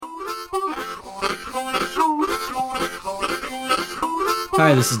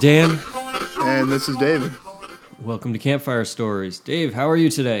Hi, this is Dan. And this is David. Welcome to Campfire Stories. Dave, how are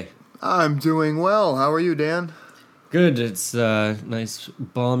you today? I'm doing well. How are you, Dan? Good. It's nice,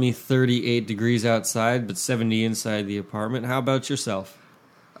 balmy 38 degrees outside, but 70 inside the apartment. How about yourself?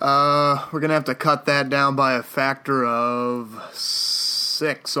 We're going to have to cut that down by a factor of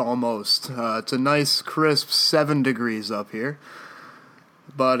 6 almost. It's a nice, crisp 7 degrees up here.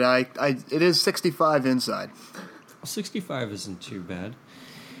 But it is 65 inside. 65 isn't too bad.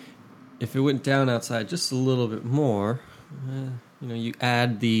 If it went down outside just a little bit more, you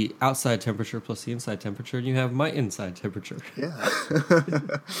add the outside temperature plus the inside temperature, and you have my inside temperature. Yeah.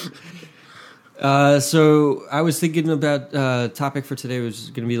 So I was thinking about topic for today was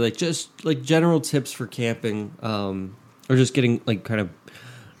going to be just general tips for camping, or just getting kind of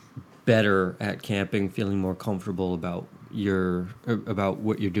better at camping, feeling more comfortable about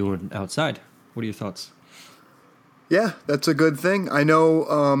what you're doing outside. What are your thoughts? Yeah, that's a good thing. I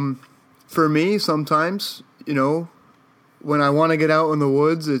know for me, sometimes, when I want to get out in the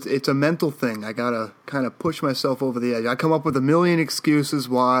woods, it's a mental thing. I got to kind of push myself over the edge. I come up with a million excuses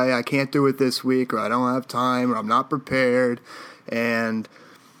why I can't do it this week, or I don't have time, or I'm not prepared. And,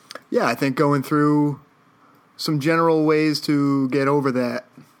 yeah, I think going through some general ways to get over that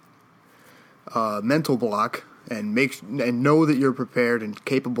mental block and know that you're prepared and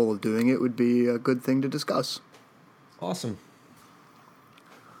capable of doing it would be a good thing to discuss. Awesome.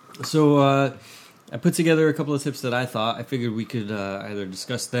 So I put together a couple of tips that I thought. I figured we could either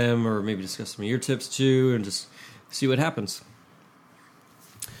discuss them or maybe discuss some of your tips too and just see what happens.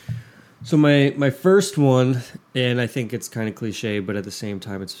 So my first one, and I think it's kind of cliche, but at the same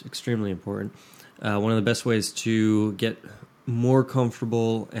time it's extremely important. One of the best ways to get more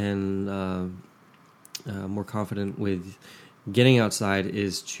comfortable and more confident with getting outside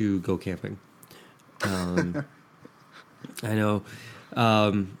is to go camping. I know,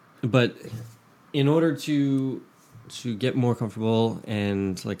 but in order to get more comfortable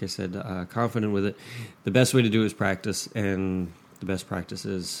and, like I said, confident with it, the best way to do it is practice, and the best practice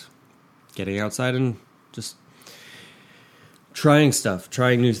is getting outside and just trying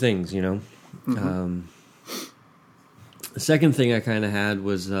new things, Mm-hmm. The second thing I kind of had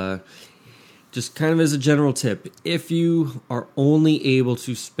was just kind of as a general tip, if you are only able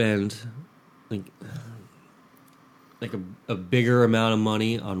to spend like a bigger amount of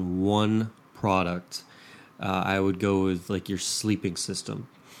money on one product, I would go with your sleeping system.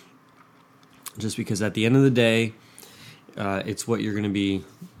 Just because at the end of the day, it's what you're going to be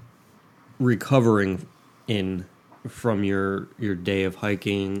recovering from your day of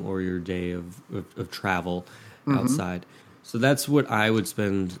hiking or your day of travel outside. So that's what I would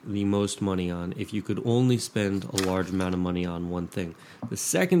spend the most money on if you could only spend a large amount of money on one thing. The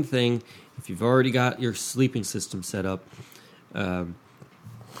second thing, if you've already got your sleeping system set up, the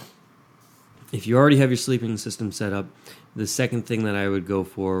second thing that I would go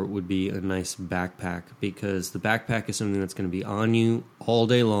for would be a nice backpack, because the backpack is something that's going to be on you all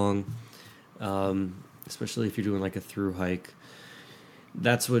day long, especially if you're doing a through hike.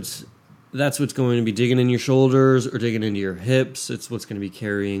 That's what's going to be digging in your shoulders or digging into your hips. It's what's going to be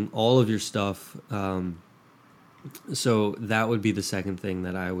carrying all of your stuff. So that would be the second thing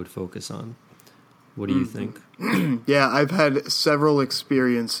that I would focus on. What do you think? Yeah, I've had several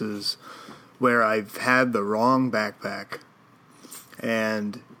experiences where I've had the wrong backpack,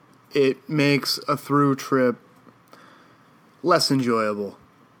 and it makes a through trip less enjoyable,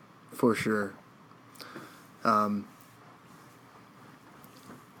 for sure.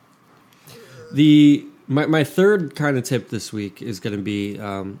 My third kind of tip this week is going to be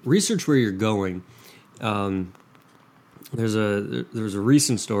research where you're going. There's a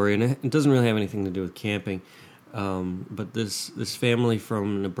recent story, and it doesn't really have anything to do with camping, but this family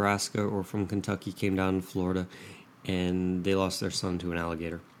from Nebraska or from Kentucky came down to Florida, and they lost their son to an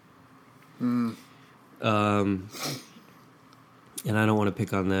alligator. And I don't want to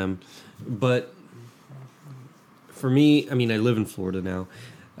pick on them, but for me, I live in Florida now.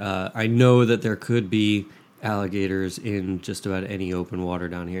 I know that there could be alligators in just about any open water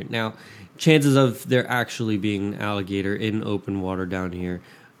down here. Now, chances of there actually being an alligator in open water down here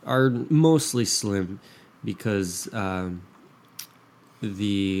are mostly slim, because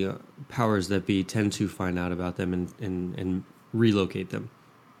the powers that be tend to find out about them and relocate them.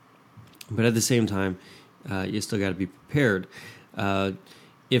 But at the same time, you still got to be prepared.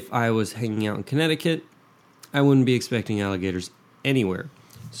 If I was hanging out in Connecticut, I wouldn't be expecting alligators anywhere.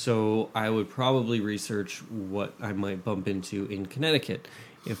 So I would probably research what I might bump into in Connecticut.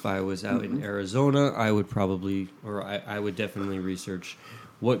 If I was out in Arizona, I would definitely research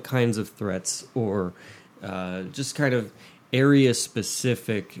what kinds of threats or just kind of area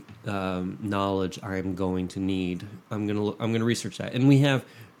specific knowledge I'm going to need. I'm gonna research that, and we have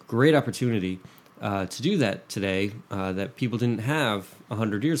great opportunity to do that today that people didn't have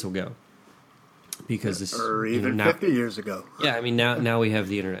 100 years ago, because this, or even now, 50 years ago. Yeah, I mean now we have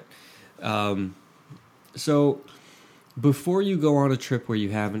the internet. So before you go on a trip where you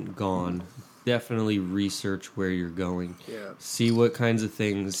haven't gone, definitely research where you're going. Yeah. See what kinds of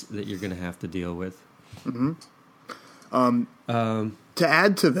things that you're going to have to deal with. Mm-hmm. To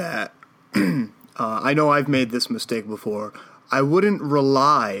add to that, I know I've made this mistake before. I wouldn't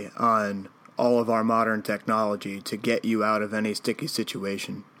rely on all of our modern technology to get you out of any sticky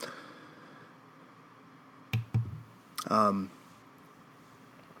situation.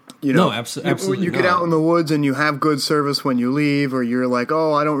 No, absolutely. You get out in the woods and you have good service when you leave, or you're like,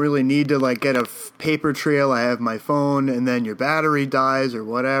 oh, I don't really need to get a paper trail. I have my phone, and then your battery dies or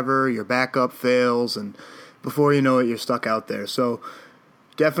whatever. Your backup fails, and before you know it, you're stuck out there. So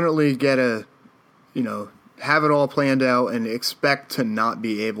definitely have it all planned out and expect to not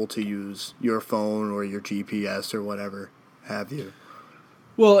be able to use your phone or your GPS or whatever have you.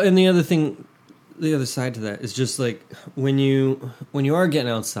 Well, and the other side to that is just like when you are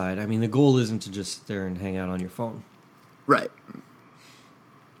getting outside, I mean, the goal isn't to just sit there and hang out on your phone. Right.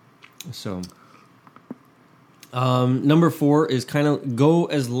 So, number 4 is kind of go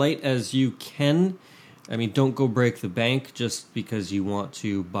as light as you can. I mean, don't go break the bank just because you want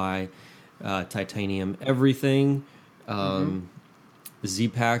to buy titanium everything.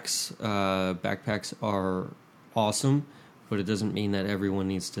 Z-Packs, backpacks are awesome, but it doesn't mean that everyone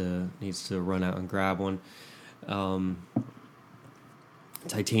needs to run out and grab one.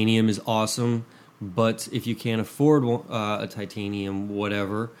 Titanium is awesome, but if you can't afford a titanium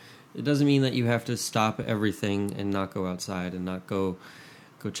whatever, it doesn't mean that you have to stop everything and not go outside and not go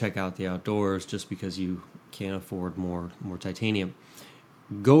check out the outdoors just because you can't afford more titanium.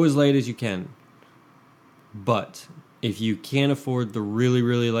 Go as light as you can, but if you can't afford the really,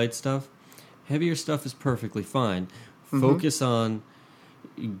 really light stuff, heavier stuff is perfectly fine. Focus on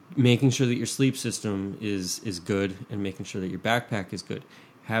making sure that your sleep system is good and making sure that your backpack is good.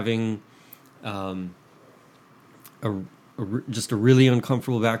 Having just a really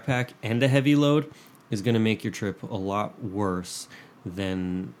uncomfortable backpack and a heavy load is going to make your trip a lot worse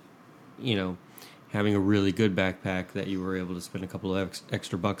than, having a really good backpack that you were able to spend a couple of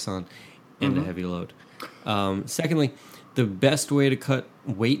extra bucks on and a heavy load. Secondly, the best way to cut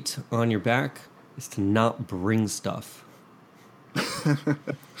weight on your back is to not bring stuff.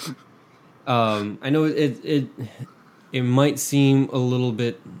 I know it might seem a little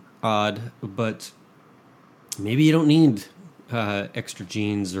bit odd, but maybe you don't need extra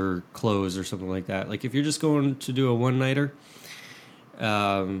jeans or clothes or something like that. Like if you're just going to do a one-nighter,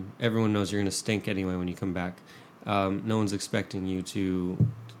 everyone knows you're going to stink anyway when you come back. No one's expecting you to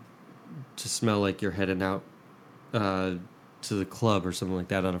smell like you're heading out to the club or something like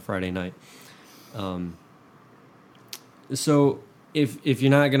that on a Friday night. So if you're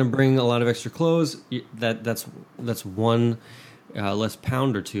not going to bring a lot of extra clothes, that's one less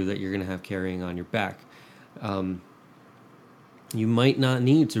pound or two that you're going to have carrying on your back. You might not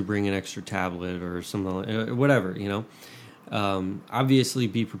need to bring an extra tablet or something, whatever, Obviously,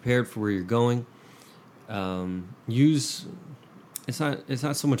 be prepared for where you're going. It's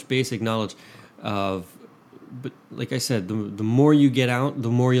not so much basic knowledge but like I said, the more you get out, the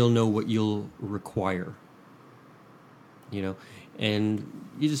more you'll know what you'll require. And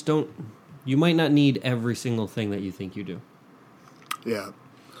you might not need every single thing that you think you do. Yeah.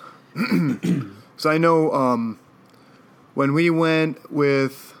 So I know when we went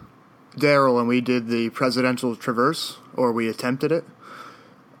with Daryl and we did the Presidential Traverse, or we attempted it,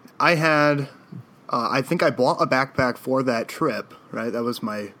 I had, I think I bought a backpack for that trip, right? That was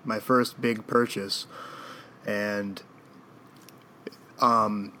my first big purchase. And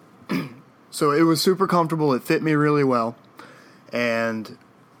so it was super comfortable. It fit me really well. And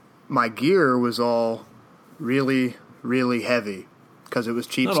my gear was all really, really heavy because it was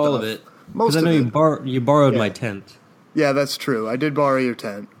cheap Not stuff. all of it. Most of it. You borrowed my tent. Yeah, that's true. I did borrow your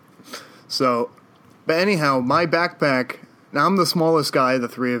tent. So, but anyhow, my backpack, now I'm the smallest guy of the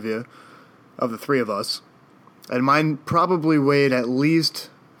three of us, and mine probably weighed at least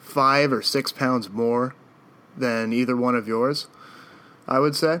 5 or 6 pounds more than either one of yours, I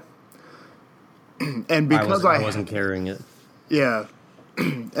would say. And because I wasn't carrying it. Yeah.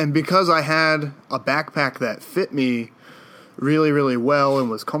 And because I had a backpack that fit me really, really well and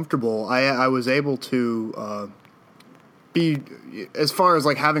was comfortable, I was able to be, as far as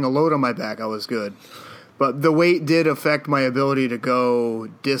having a load on my back, I was good. But the weight did affect my ability to go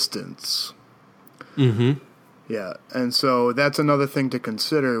distance. Mm-hmm. Yeah, and so that's another thing to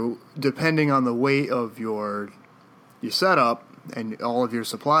consider. Depending on the weight of your setup and all of your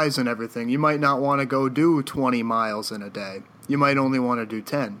supplies and everything, you might not want to go do 20 miles in a day. You might only want to do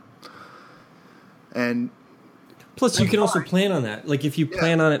 10. And plus, you can also plan on that. Like if you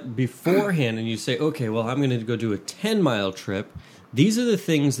plan on it beforehand and you say, okay, well, I'm going to go do a 10-mile trip. These are the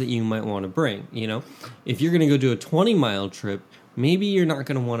things that you might want to bring. You know, if you're going to go do a 20-mile trip, maybe you're not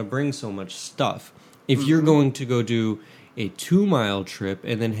going to want to bring so much stuff. If you're going to go do a 2-mile trip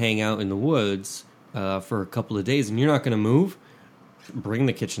and then hang out in the woods for a couple of days and you're not going to move, bring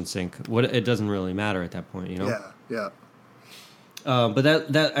the kitchen sink. It doesn't really matter at that point, you know? Yeah. But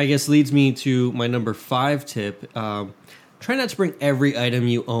that I guess leads me to my number 5 tip. Try not to bring every item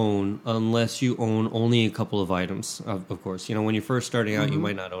you own unless you own only a couple of items, of course. You know, when you're first starting out, you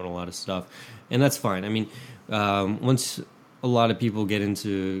might not own a lot of stuff, and that's fine. I mean, once a lot of people get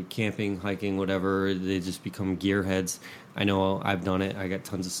into camping, hiking, whatever, they just become gearheads. I know I've done it. I got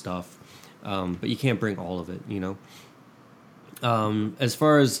tons of stuff. But you can't bring all of it, you know. As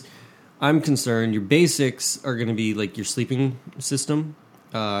far as I'm concerned, your basics are going to be like your sleeping system,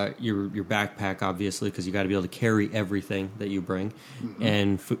 your backpack, obviously, because you got to be able to carry everything that you bring,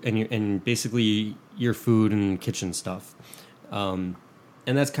 and basically your food and kitchen stuff. And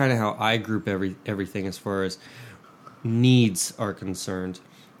that's kind of how I group everything as far as needs are concerned.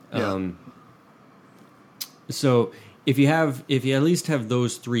 So if you at least have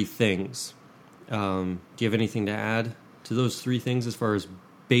those 3 things, do you have anything to add to those 3 things as far as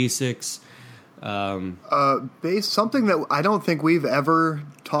basics? Something that I don't think we've ever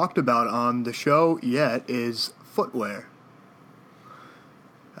talked about on the show yet is footwear.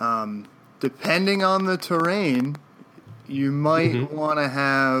 Depending on the terrain, you might want to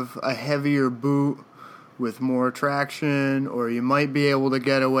have a heavier boot with more traction, or you might be able to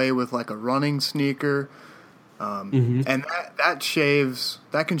get away with like a running sneaker. And that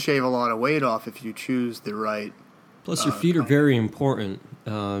can shave a lot of weight off if you choose the right. Plus, your feet are very important.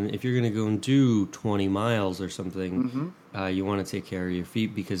 If you're going to go and do 20 miles or something, you want to take care of your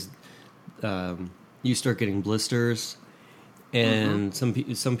feet because you start getting blisters. And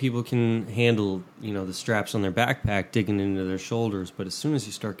some people can handle, you know, the straps on their backpack digging into their shoulders, but as soon as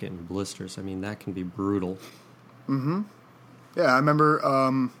you start getting blisters, I mean, that can be brutal. Yeah, I remember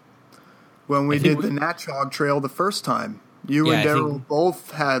when we did the Natchog Trail the first time. You and Daryl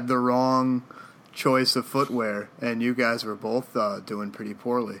both had the wrong choice of footwear, and you guys were both doing pretty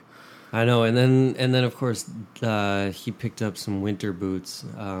poorly. I know, and then of course he picked up some winter boots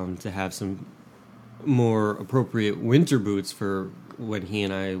to have some more appropriate winter boots for when he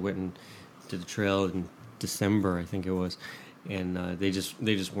and I went and did the trail in December, I think it was, and they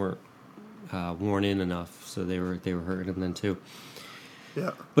just weren't worn in enough, so they were hurting him then too.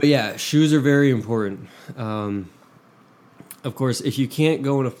 Yeah, but yeah, shoes are very important. Of course, if you can't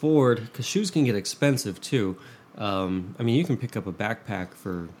go and afford, because shoes can get expensive too. I mean, you can pick up a backpack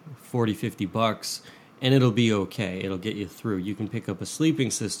for $40-$50, and it'll be okay. It'll get you through. You can pick up a sleeping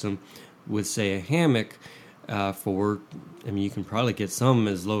system with, say, a hammock for, I mean, you can probably get some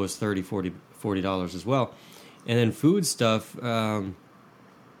as low as $30-$40 as well. And then food stuff,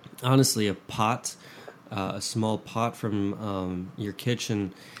 honestly, a small pot from your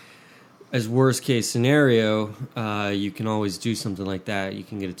kitchen, as worst case scenario, you can always do something like that. You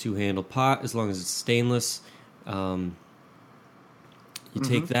can get a 2-handle pot as long as it's stainless. You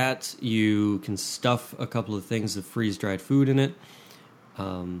take that, you can stuff a couple of things of freeze-dried food in it.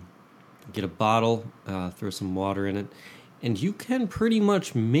 Get a bottle, throw some water in it, and you can pretty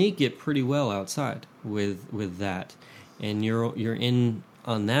much make it pretty well outside with that. And you're in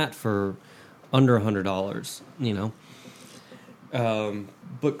on that for under $100, you know.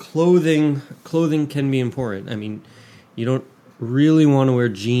 But clothing can be important. I mean, you don't really want to wear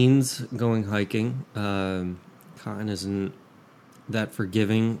jeans going hiking. Cotton isn't that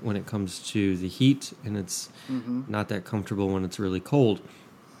forgiving when it comes to the heat, and it's not that comfortable when it's really cold.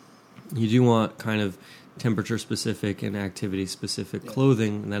 You do want kind of temperature-specific and activity-specific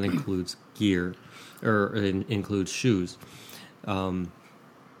clothing, and that includes gear, or it includes shoes.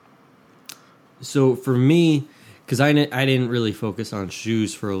 So for me, because I didn't really focus on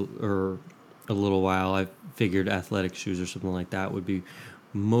shoes for a little while, I figured athletic shoes or something like that would be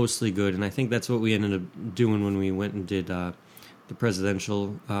mostly good, and I think that's what we ended up doing when we went and did the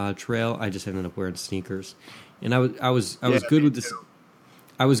presidential trail. I just ended up wearing sneakers, and I was good with this.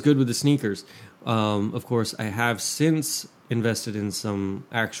 I was good with the sneakers. Of course, I have since invested in some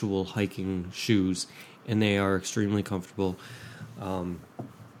actual hiking shoes, and they are extremely comfortable. And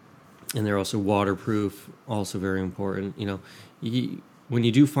they're also waterproof, also very important. You know, when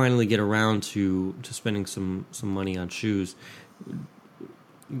you do finally get around to spending some money on shoes,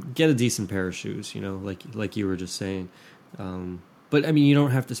 get a decent pair of shoes. Like you were just saying. But I mean, you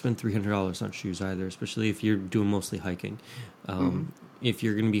don't have to spend $300 on shoes either, especially if you're doing mostly hiking. If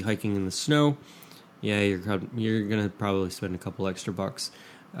you're going to be hiking in the snow, yeah, you're going to probably spend a couple extra bucks.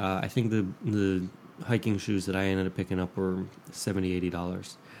 I think the hiking shoes that I ended up picking up were $70,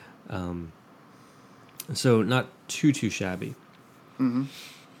 $80. So not too shabby.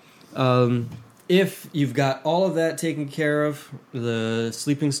 If you've got all of that taken care of, the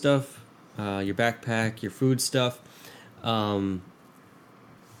sleeping stuff, your backpack, your food stuff, and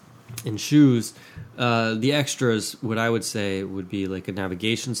shoes, the extras, what I would say would be like a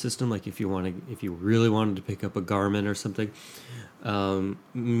navigation system. Like if you really wanted to pick up a Garmin or something,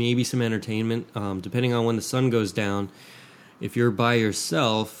 maybe some entertainment. Depending on when the sun goes down, if you're by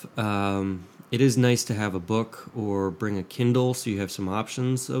yourself, it is nice to have a book or bring a Kindle so you have some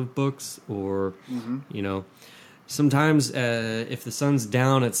options of books. Or sometimes if the sun's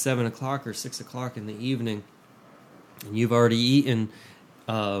down at 7 o'clock or 6 o'clock in the evening, and you've already eaten,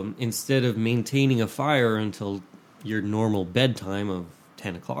 instead of maintaining a fire until your normal bedtime of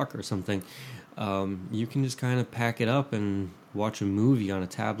 10 o'clock or something, you can just kind of pack it up and watch a movie on a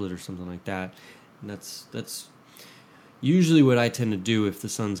tablet or something like that. And that's usually what I tend to do if the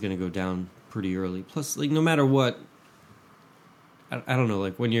sun's going to go down pretty early. Plus, like, no matter what, I don't know,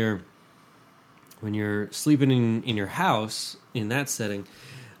 like when you're sleeping in your house in that setting,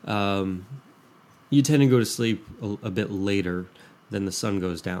 you tend to go to sleep a bit later than the sun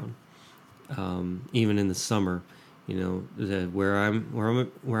goes down. Even in the summer, where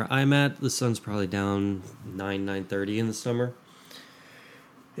I'm at, the sun's probably down 9:30 in the summer.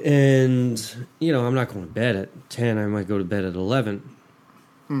 And I'm not going to bed at 10. I might go to bed at 11.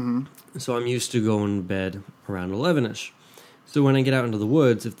 So I'm used to going to bed around 11ish. So when I get out into the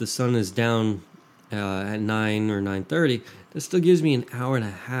woods, if the sun is down at 9 or 9:30, that still gives me an hour and a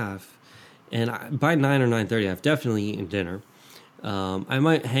half. And by 9 or 9:30, I've definitely eaten dinner. I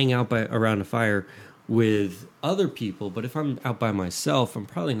might hang out around a fire with other people, but if I'm out by myself, I'm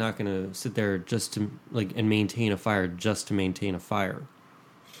probably not going to sit there just to and maintain a fire just to maintain a fire.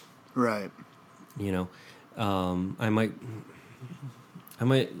 Right. I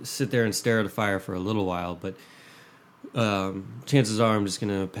might sit there and stare at a fire for a little while, but chances are I'm just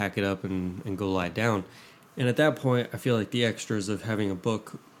going to pack it up and go lie down. And at that point, I feel like the extras of having a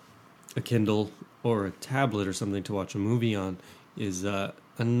book, a Kindle, or a tablet or something to watch a movie on is a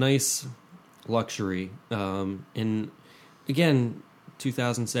nice luxury. And again,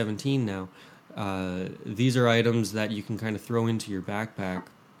 2017 now, these are items that you can kind of throw into your backpack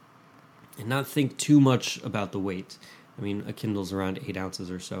and not think too much about the weight. I mean, a Kindle's around 8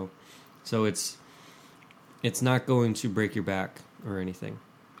 ounces or so. So it's not going to break your back or anything.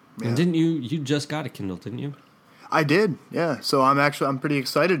 Yeah. And didn't you just got a Kindle, didn't you? I did, yeah. So I'm pretty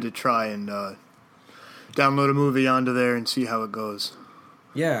excited to try and download a movie onto there and see how it goes.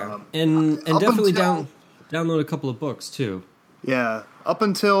 Yeah, and definitely download a couple of books too. Yeah, up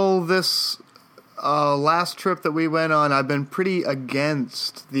until this last trip that we went on, I've been pretty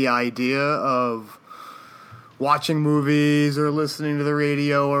against the idea of watching movies or listening to the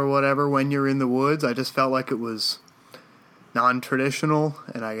radio or whatever when you're in the woods. I just felt like it was non-traditional,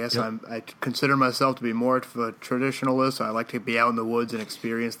 and I guess yep. I consider myself to be more of a traditionalist. I like to be out in the woods and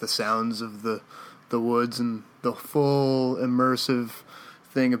experience the sounds of the woods and the full immersive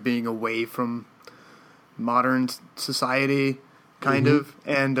thing of being away from modern society, kind of.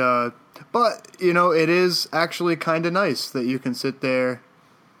 And but it is actually kind of nice that you can sit there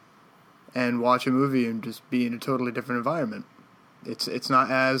and watch a movie and just be in a totally different environment. It's not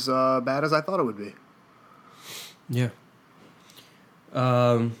as bad as I thought it would be. Yeah.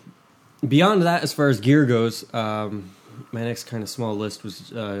 Beyond that, as far as gear goes, my next kind of small list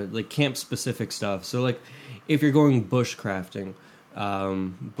was like camp specific stuff. So like if you're going bushcrafting,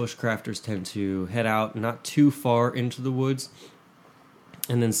 bushcrafters tend to head out not too far into the woods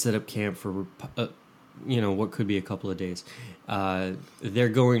and then set up camp for what could be a couple of days. They're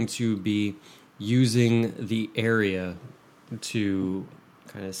going to be using the area to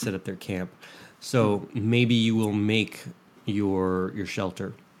kind of set up their camp. So maybe you will make your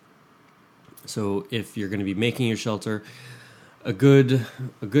shelter. So if you're going to be making your shelter, a good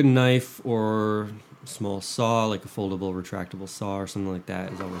knife or small saw, like a foldable, retractable saw or something like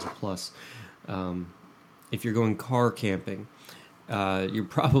that, is always a plus. If you're going car camping, you're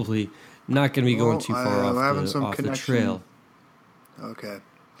probably not going to be going too far off the trail. Okay.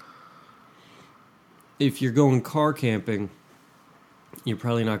 If you're going car camping, you're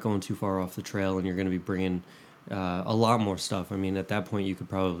probably not going too far off the trail, and you're going to be bringing a lot more stuff. I mean, at that point, you could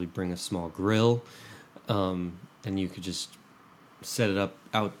probably bring a small grill, and you could just set it up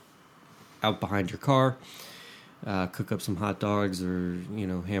out behind your car, cook up some hot dogs or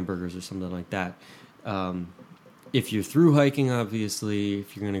hamburgers or something like that. If you're through hiking, obviously,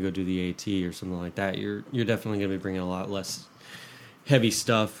 if you're going to go do the AT or something like that, you're definitely going to be bringing a lot less heavy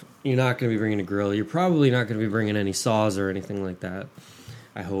stuff. You're not going to be bringing a grill. You're probably not going to be bringing any saws or anything like that,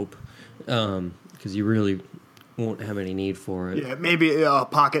 I hope, because you really won't have any need for it. Yeah, maybe a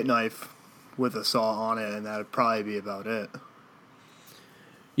pocket knife with a saw on it, and that'd probably be about it.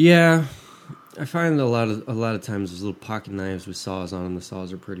 Yeah, I find a lot of times there's little pocket knives with saws on them. The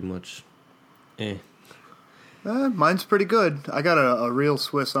saws are pretty much, Mine's pretty good. I got a real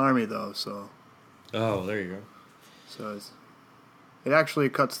Swiss Army though, so. Oh, there you go. So it actually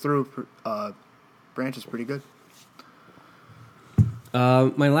cuts through branches pretty good.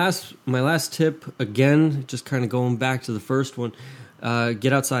 My last tip, again, just kind of going back to the first one,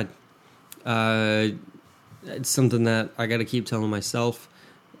 get outside. It's something that I got to keep telling myself.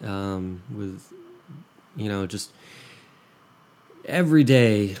 With just every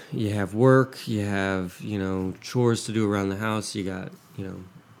day you have work, you have chores to do around the house, you got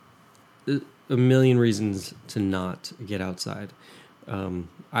a million reasons to not get outside.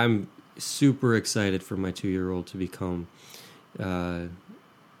 I'm super excited for my 2-year-old to become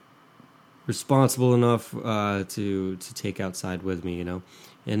responsible enough to take outside with me, and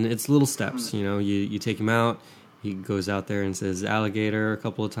it's little steps. You take him out. He goes out there and says alligator a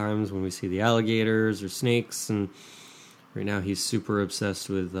couple of times when we see the alligators or snakes, and right now he's super obsessed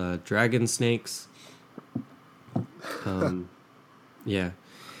with dragon snakes. Yeah.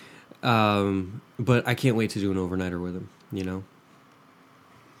 But I can't wait to do an overnighter with him,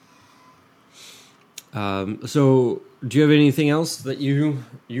 So do you have anything else that you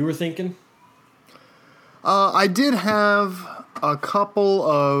were thinking? I did have a couple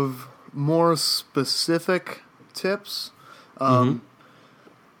of more specific tips. Now,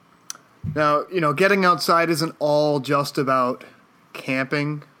 getting outside isn't all just about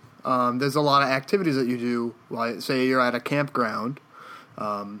camping. There's a lot of activities that you do while, say, you're at a campground,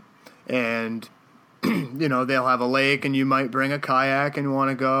 and they'll have a lake, and you might bring a kayak and want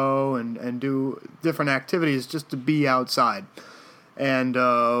to go and do different activities just to be outside. And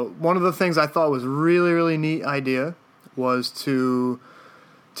one of the things I thought was really, really neat idea was to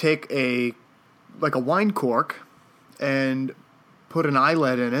take a wine cork and put an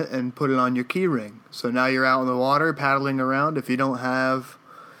eyelet in it and put it on your key ring. So now you're out in the water paddling around. If you don't have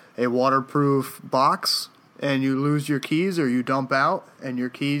a waterproof box and you lose your keys or you dump out and your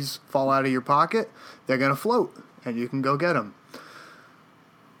keys fall out of your pocket, they're going to float and you can go get them.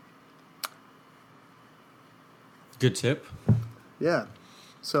 Good tip. Yeah.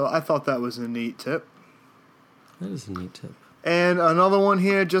 So I thought that was a neat tip. That is a neat tip. And another one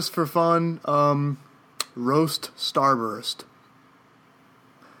here just for fun, roast starburst.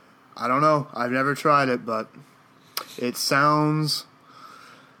 I don't know. I've never tried it, but it sounds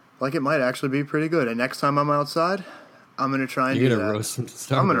like it might actually be pretty good. And next time I'm outside, I'm going to try and do that. You're going to roast some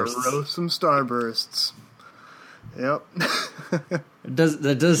starbursts. I'm going to roast some starbursts. Yep.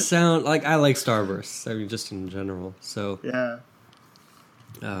 That does sound like I like starbursts. I mean, just in general. So yeah.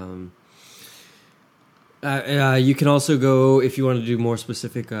 You can also go, if you want to do more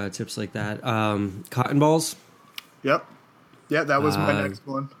specific tips like that, cotton balls. Yep. Yeah, that was my next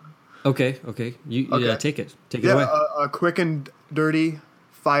one. Okay. You okay. Take it away. A quick and dirty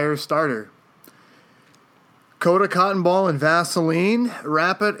fire starter. Coat a cotton ball in Vaseline,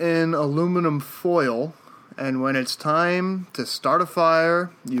 wrap it in aluminum foil, and when it's time to start a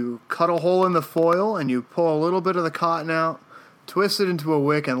fire, you cut a hole in the foil and you pull a little bit of the cotton out, twist it into a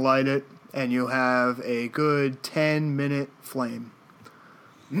wick and light it, and you have a good 10-minute flame.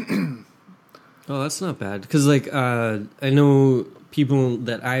 Oh, that's not bad. Because, I know people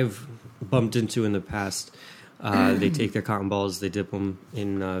that I've bumped into in the past, they take their cotton balls, they dip them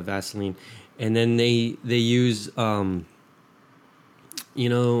in Vaseline, and then they use, those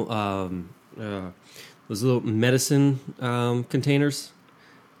little medicine containers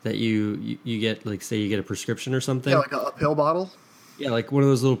that you get, like, say you get a prescription or something. Yeah, like a pill bottle? Yeah, like one of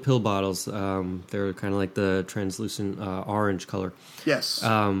those little pill bottles. They're kind of like the translucent orange color. Yes.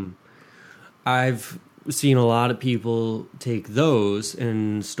 I've seen a lot of people take those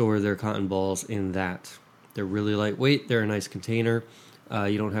and store their cotton balls in that. They're really lightweight. They're a nice container.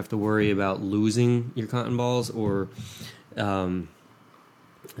 You don't have to worry about losing your cotton balls or...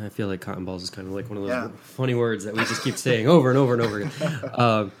 I feel like cotton balls is kind of like one of those funny words that we just keep saying over and over and over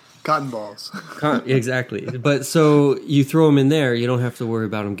again. Cotton balls. Exactly. But so you throw them in there, you don't have to worry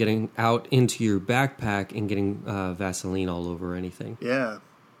about them getting out into your backpack and getting Vaseline all over or anything. Yeah.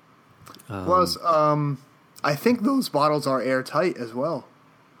 Plus, I think those bottles are airtight as well.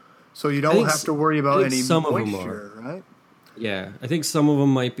 So you don't have to worry about any some moisture, right? Yeah, I think some of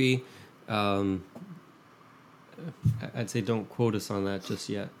them might be. I'd say don't quote us on that just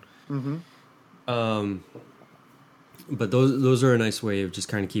yet. Mm-hmm. But those are a nice way of just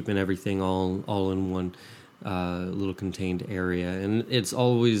kind of keeping everything all in one little contained area. And it's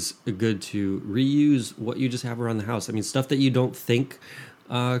always good to reuse what you just have around the house. I mean, stuff that you don't think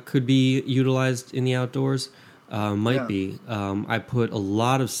could be utilized in the outdoors might be. I put a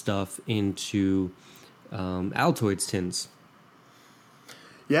lot of stuff into Altoids tins.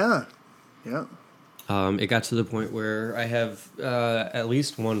 Yeah. It got to the point where I have at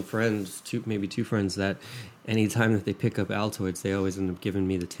least one friend, maybe two friends, that anytime that they pick up Altoids, they always end up giving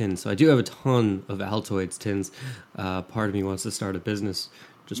me the tin. So I do have a ton of Altoids tins. Part of me wants to start a business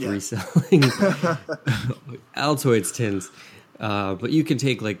just reselling Altoids tins. But you can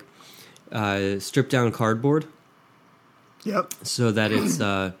take like stripped down cardboard. Yep. So that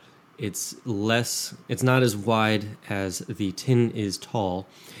it's less. It's not as wide as the tin is tall,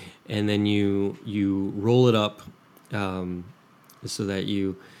 and then you roll it up so that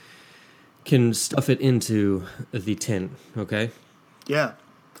you can stuff it into the tin. Okay. Yeah.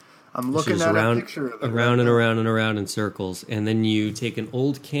 I'm looking at a picture of it. Around and around and around in circles, and then you take an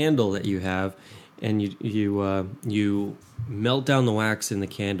old candle that you have, and you melt down the wax in the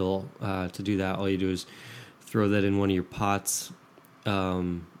candle. To do that, all you do is throw that in one of your pots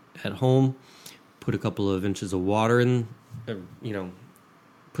at home. Put a couple of inches of water in,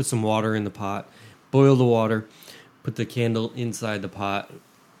 put some water in the pot. Boil the water. Put the candle inside the pot.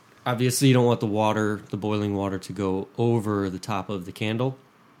 Obviously, you don't want the boiling water, to go over the top of the candle.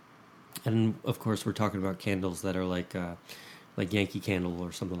 And of course, we're talking about candles that are like Yankee Candle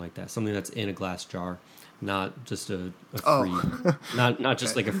or something like that. Something that's in a glass jar, not just a free, not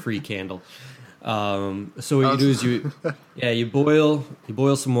just like a free candle. So what you do is you boil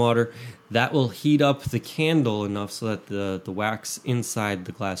some water. That will heat up the candle enough so that the wax inside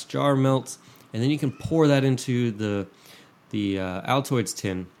the glass jar melts, and then you can pour that into the Altoids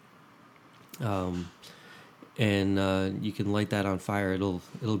tin. And you can light that on fire. It'll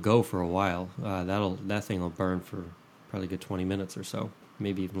go for a while. That thing will burn for probably a good 20 minutes or so,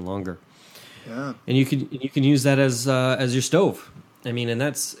 maybe even longer. Yeah. And you can use that as your stove. I mean, and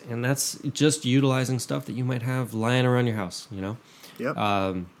that's just utilizing stuff that you might have lying around your house.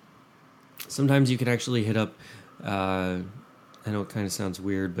 Yep. Sometimes you can actually hit up. I know it kind of sounds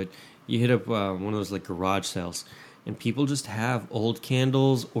weird, but you hit up one of those like garage sales. And people just have old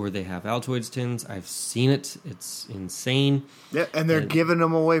candles, or they have Altoids tins. I've seen it. It's insane. Yeah, and they're giving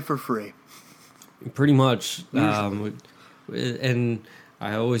them away for free. Pretty much. And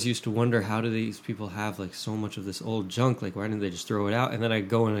I always used to wonder, how do these people have like so much of this old junk? Like, why didn't they just throw it out? And then I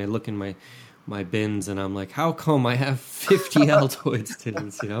go and I look in my bins, and I'm like, how come I have 50 Altoids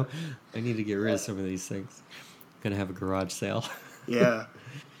tins? I need to get rid of some of these things. I'm going to have a garage sale. Yeah.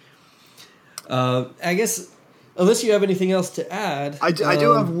 I guess... Unless you have anything else to add. I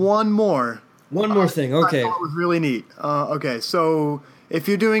do have one more. One more thing, okay. I thought it was really neat. Okay, so if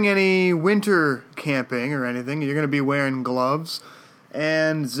you're doing any winter camping or anything, you're going to be wearing gloves,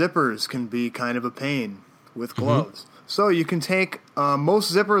 and zippers can be kind of a pain with gloves. Mm-hmm. So you can take,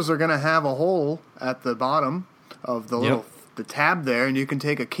 most zippers are going to have a hole at the bottom of the the tab there, and you can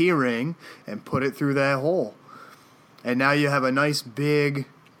take a key ring and put it through that hole. And now you have a nice big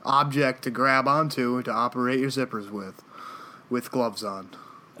object to grab onto to operate your zippers with gloves on.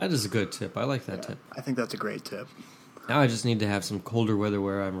 That is a good tip. I like that tip. I think that's a great tip. Now I just need to have some colder weather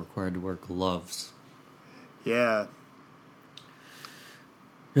where I'm required to wear gloves. Yeah.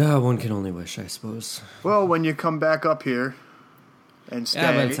 Yeah, one can only wish, I suppose. Well, when you come back up here and stay...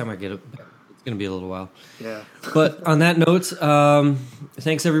 Yeah, by the time I get up, it's going to be a little while. Yeah. But on that note,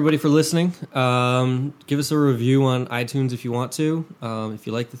 thanks everybody for listening. Give us a review on iTunes if you want to, if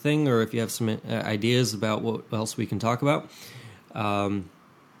you like the thing, or if you have some ideas about what else we can talk about.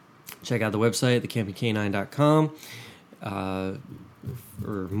 Check out the website, thecampingk9.com,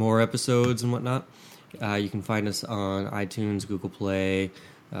 for more episodes and whatnot. You can find us on iTunes, Google Play,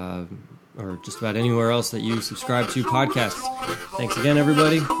 or just about anywhere else that you subscribe to podcasts. Thanks again,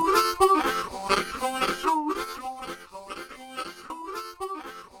 everybody.